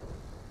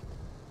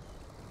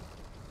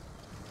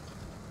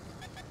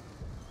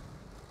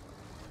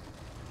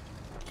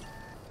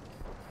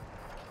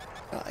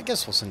 I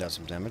guess we'll send out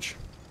some damage.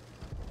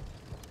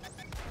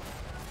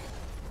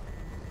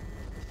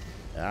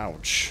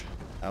 Ouch.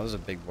 That was a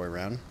big boy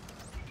round.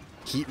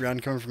 Heat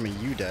round coming from a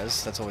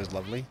UDES. That's always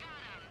lovely.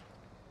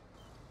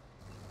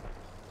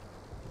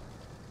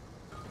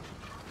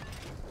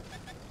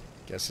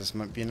 Guess this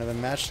might be another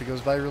match that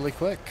goes by really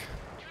quick.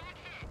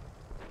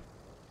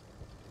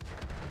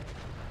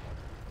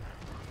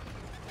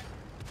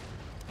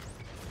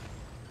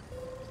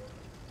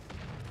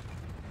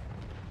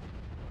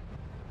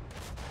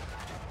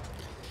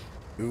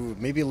 Ooh,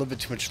 maybe a little bit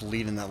too much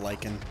lead in that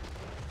lichen.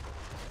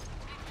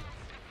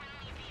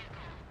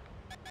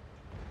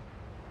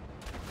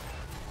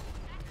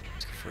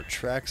 Let's go for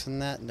tracks in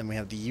that, and then we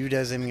have the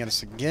UDES aiming at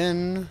us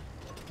again.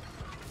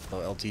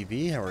 Hello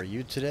LTV, how are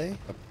you today?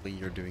 Hopefully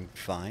you're doing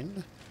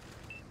fine.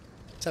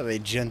 Let's have a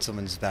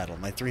gentleman's battle.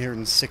 My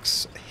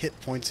 306 hit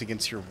points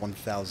against your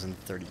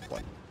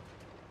 1031.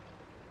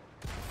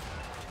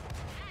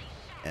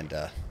 And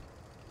it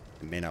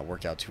may not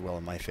work out too well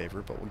in my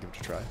favor, but we'll give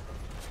it a try.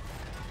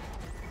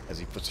 As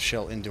he puts a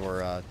shell into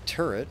our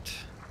turret.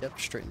 Yep,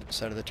 straight into the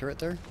side of the turret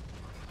there.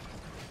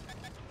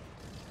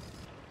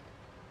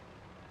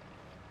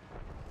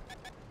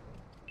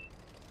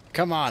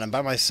 Come on, I'm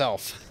by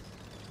myself.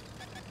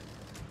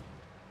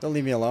 Don't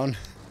leave me alone.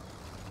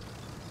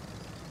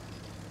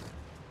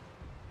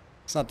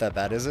 It's not that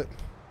bad, is it?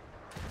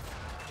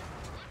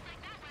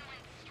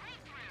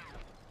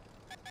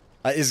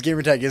 His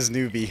gamertag is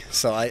newbie,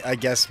 so I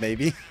guess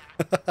maybe.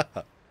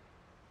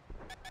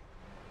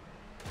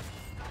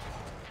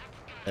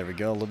 There we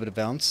go, a little bit of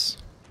bounce.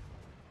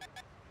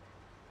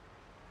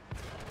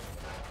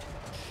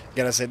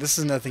 Gotta say, this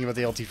is another thing about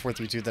the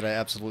LT-432 that I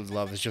absolutely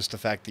love, is just the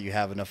fact that you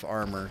have enough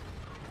armor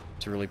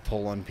to really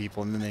pull on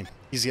people, and then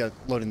he's got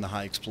loading the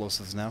high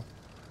explosives now.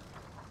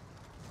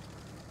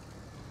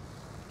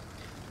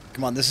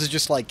 Come on, this is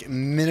just like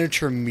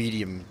miniature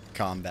medium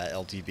combat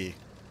LTB.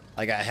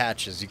 I got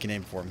hatches, you can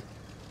aim for them.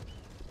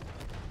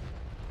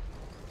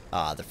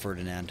 Ah, the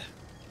Ferdinand.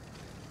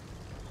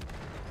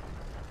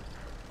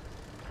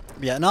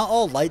 Yeah, not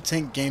all light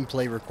tank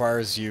gameplay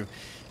requires you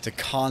to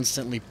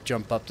constantly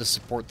jump up to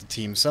support the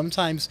team.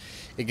 Sometimes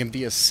it can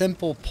be a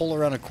simple pull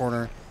around a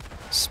corner,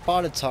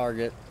 spot a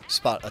target,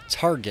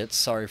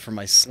 sorry for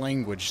my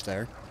slanguage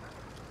there,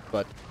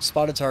 but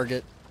spot a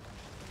target,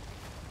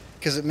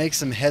 because it makes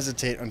them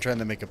hesitate on trying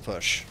to make a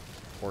push,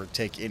 or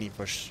take any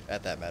push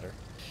at that matter.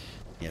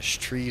 Yes,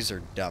 trees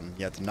are dumb.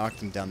 You have to knock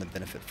them down to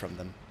benefit from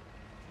them.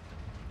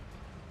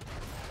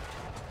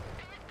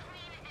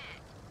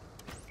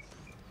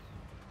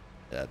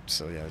 Yeah,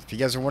 so yeah, if you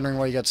guys are wondering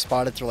why you got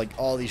spotted through like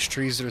all these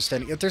trees that are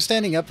standing, if they're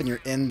standing up and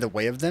you're in the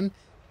way of them,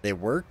 they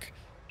work.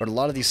 But a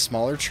lot of these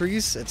smaller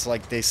trees, it's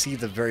like they see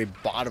the very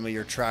bottom of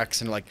your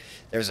tracks and like,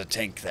 there's a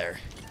tank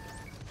there.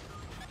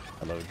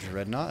 Hello,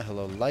 Dreadnought.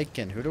 Hello,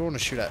 Lycan. Who do I want to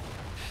shoot at?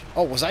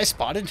 Oh, was I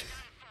spotted?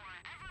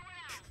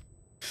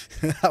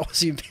 I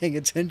wasn't even paying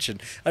attention.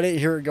 I didn't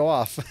hear it go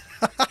off.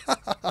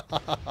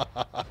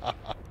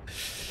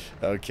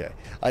 Okay.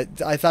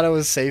 I thought I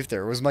was safe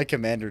there. It was my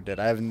commander did.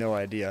 I have no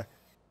idea.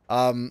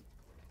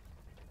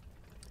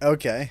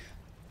 Okay.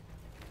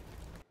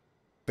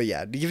 But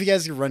yeah, to give you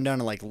guys a rundown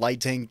of like light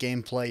tank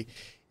gameplay,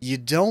 you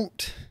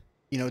don't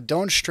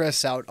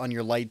stress out on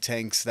your light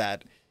tanks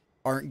that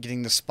aren't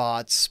getting the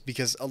spots,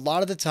 because a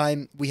lot of the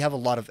time we have a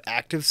lot of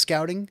active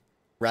scouting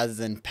rather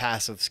than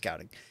passive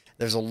scouting.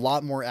 There's a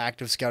lot more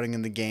active scouting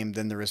in the game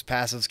than there is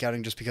passive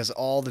scouting, just because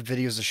all the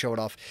videos that show it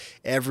off,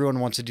 everyone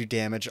wants to do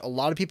damage. A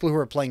lot of people who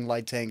are playing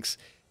light tanks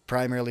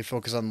primarily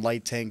focus on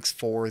light tanks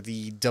for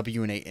the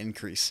W&A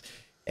increase.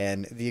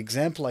 And the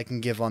example I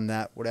can give on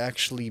that would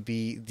actually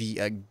be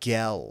the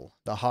Gel,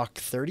 the Hawk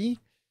 30.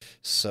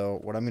 So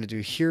what I'm going to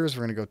do here is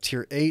we're going to go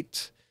tier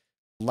 8,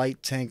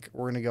 light tank.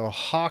 We're going to go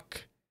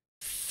Hawk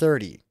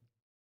 30.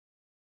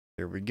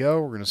 There we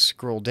go. We're going to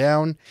scroll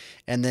down.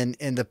 And then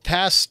in the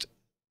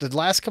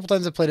last couple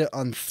times I played it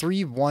on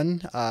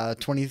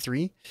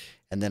 3/1/23,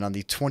 and then on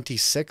the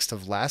 26th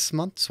of last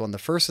month. So on the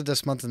 1st of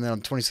this month and then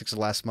on the 26th of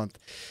last month,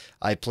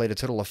 I played a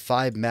total of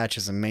 5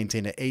 matches and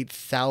maintained an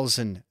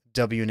 8,000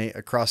 W&A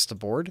across the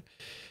board.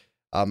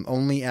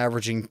 Only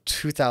averaging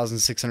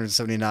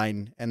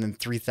 2,679 and then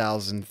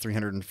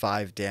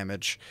 3,305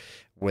 damage,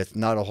 with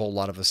not a whole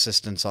lot of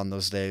assistance on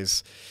those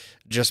days,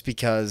 just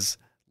because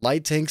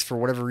light tanks, for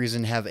whatever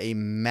reason, have a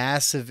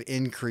massive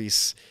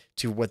increase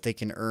to what they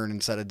can earn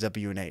inside of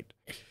W&8.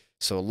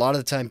 So a lot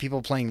of the time,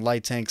 people playing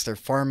light tanks, they're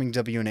farming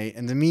W&8,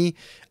 and to me,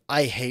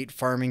 I hate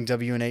farming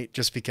W&8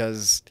 just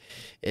because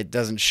it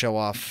doesn't show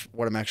off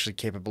what I'm actually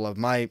capable of.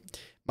 My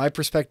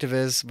perspective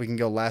is, we can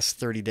go last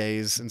 30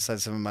 days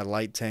inside some of my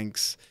light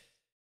tanks,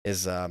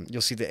 is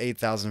you'll see the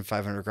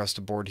 8,500 across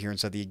the board here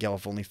inside the Eagle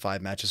of only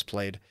 5 matches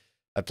played.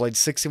 I played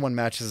 61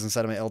 matches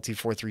inside of my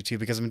LT-432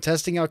 because I'm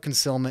testing out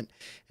concealment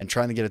and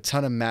trying to get a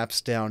ton of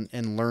maps down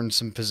and learn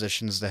some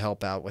positions to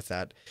help out with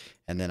that.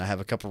 And then I have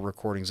a couple of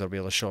recordings I'll be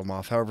able to show them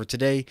off. However,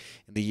 today,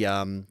 the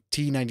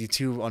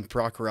T92 on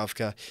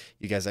Prokhorovka,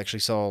 you guys actually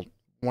saw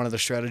one of the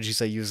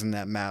strategies I use in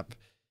that map.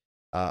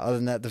 Other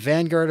than that, the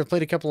Vanguard, I've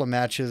played a couple of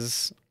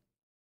matches,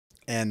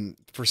 and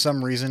for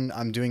some reason,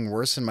 I'm doing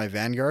worse in my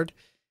Vanguard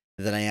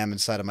than I am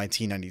inside of my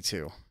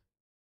T92.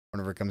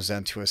 Whenever it comes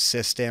down to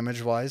assist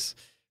damage-wise,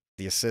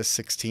 the assist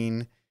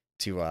 16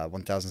 to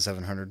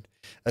 1,700.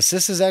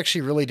 Assist is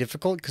actually really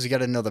difficult because you got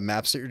to know the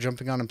maps that you're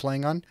jumping on and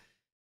playing on,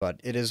 but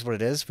it is what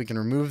it is. We can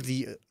remove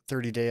the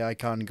 30-day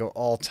icon and go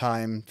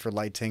all-time for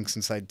light tanks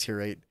inside tier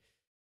 8,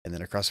 and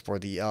then across the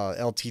board, the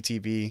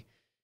LTTB.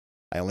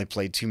 I only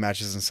played 2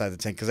 matches inside the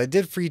tank because I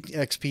did free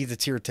XP the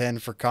tier 10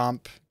 for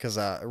comp, because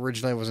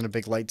originally I wasn't a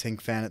big light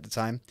tank fan at the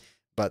time,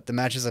 but the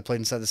matches I played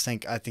inside this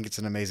tank, I think it's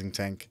an amazing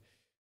tank.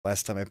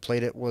 Last time I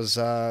played it was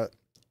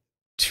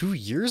 2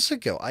 years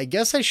ago. I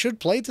guess I should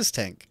play this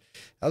tank.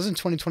 That was in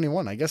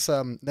 2021. I guess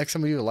next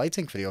time we do a light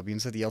tank video, I'll be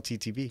inside the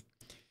LTTB.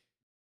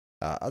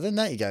 Other than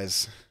that, you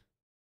guys,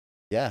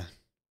 yeah.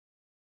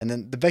 And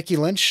then the Becky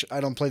Lynch, I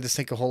don't play this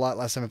tank a whole lot.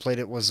 Last time I played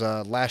it was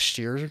last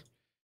year,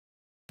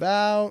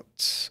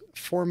 about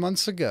 4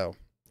 months ago.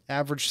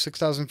 Average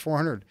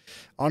 6,400.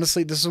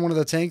 Honestly, this is one of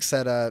the tanks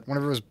that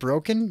whenever it was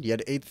broken, you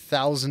had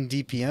 8,000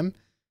 DPM.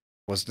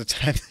 Was the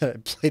time that I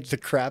played the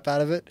crap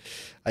out of it.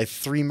 I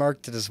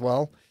 3-marked it as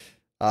well.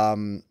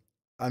 I'm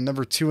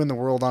number 2 in the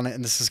world on it,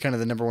 and this is kind of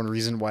the number 1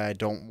 reason why I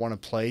don't want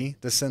to play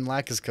the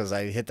Sinlac, is because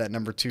I hit that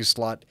number 2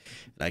 slot,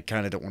 and I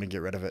kind of don't want to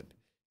get rid of it.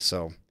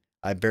 So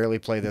I barely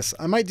play this.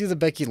 I might do the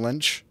Becky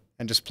Lynch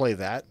and just play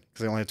that,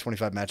 because I only have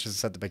 25 matches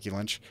inside the Becky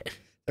Lynch.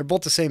 They're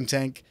both the same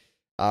tank.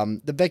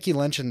 The Becky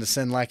Lynch and the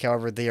Sinlac,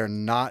 however, they are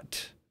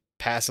not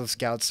passive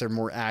scouts. They're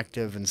more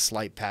active and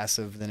slight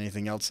passive than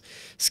anything else.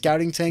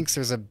 Scouting tanks,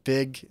 there's a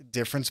big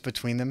difference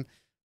between them.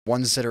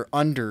 Ones that are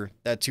under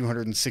that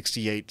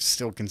 268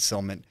 still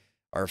concealment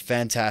are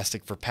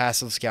fantastic for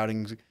passive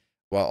scouting,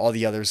 while all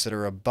the others that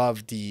are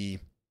above the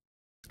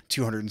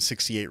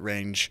 268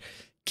 range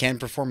can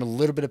perform a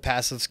little bit of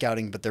passive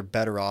scouting, but they're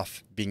better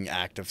off being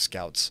active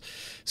scouts.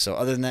 So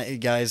other than that, you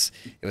guys,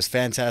 it was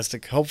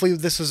fantastic. Hopefully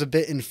this was a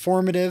bit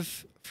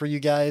informative for you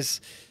guys.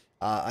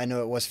 I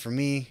know it was for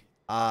me.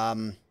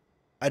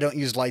 I don't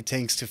use light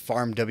tanks to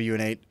farm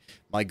WN8.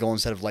 My goal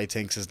instead of light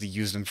tanks is to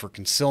use them for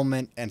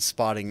concealment and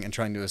spotting and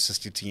trying to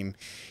assist your team,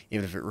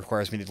 even if it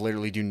requires me to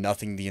literally do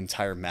nothing the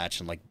entire match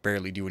and like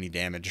barely do any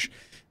damage,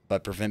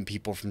 but prevent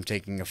people from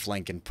taking a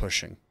flank and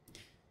pushing.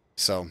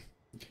 So,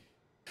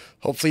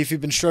 hopefully if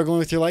you've been struggling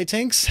with your light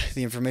tanks,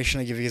 the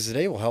information I give you guys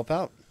today will help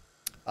out.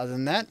 Other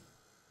than that,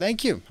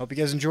 thank you. Hope you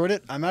guys enjoyed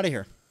it. I'm out of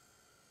here.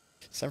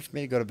 It's time for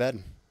me to go to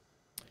bed.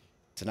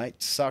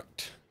 Tonight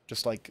sucked,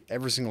 just like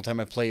every single time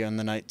I play on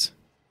the night,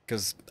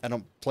 because I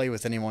don't play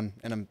with anyone,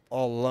 and I'm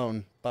all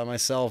alone by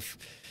myself,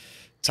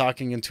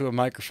 talking into a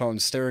microphone,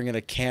 staring at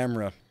a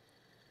camera,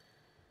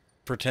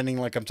 pretending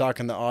like I'm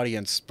talking to the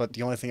audience, but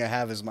the only thing I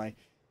have is my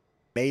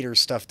mater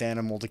stuffed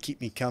animal to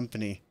keep me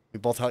company. We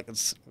both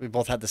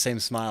had the same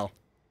smile.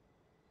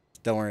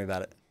 Don't worry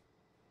about it.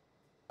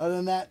 Other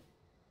than that,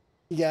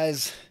 you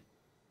guys,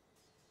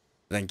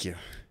 thank you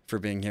for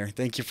being here.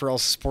 Thank you for all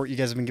the support you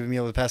guys have been giving me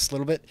over the past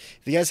little bit.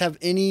 If you guys have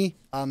any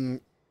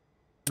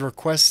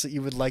requests that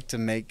you would like to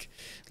make,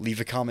 leave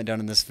a comment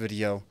down in this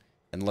video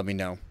and let me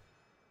know.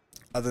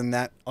 Other than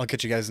that, I'll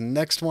catch you guys in the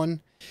next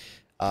one,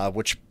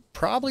 which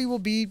probably will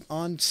be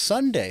on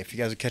Sunday. If you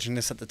guys are catching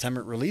this at the time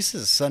it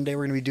releases, Sunday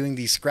we're going to be doing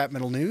the scrap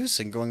metal news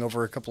and going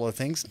over a couple of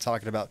things and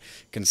talking about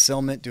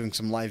concealment, doing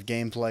some live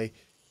gameplay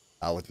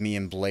with me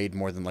and Blade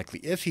more than likely.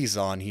 If he's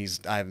on,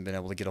 I haven't been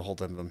able to get a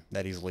hold of him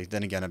that easily.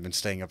 Then again, I've been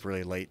staying up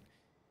really late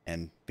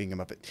and being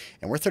him up at,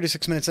 and we're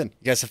 36 minutes in.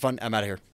 You guys have fun. I'm out of here.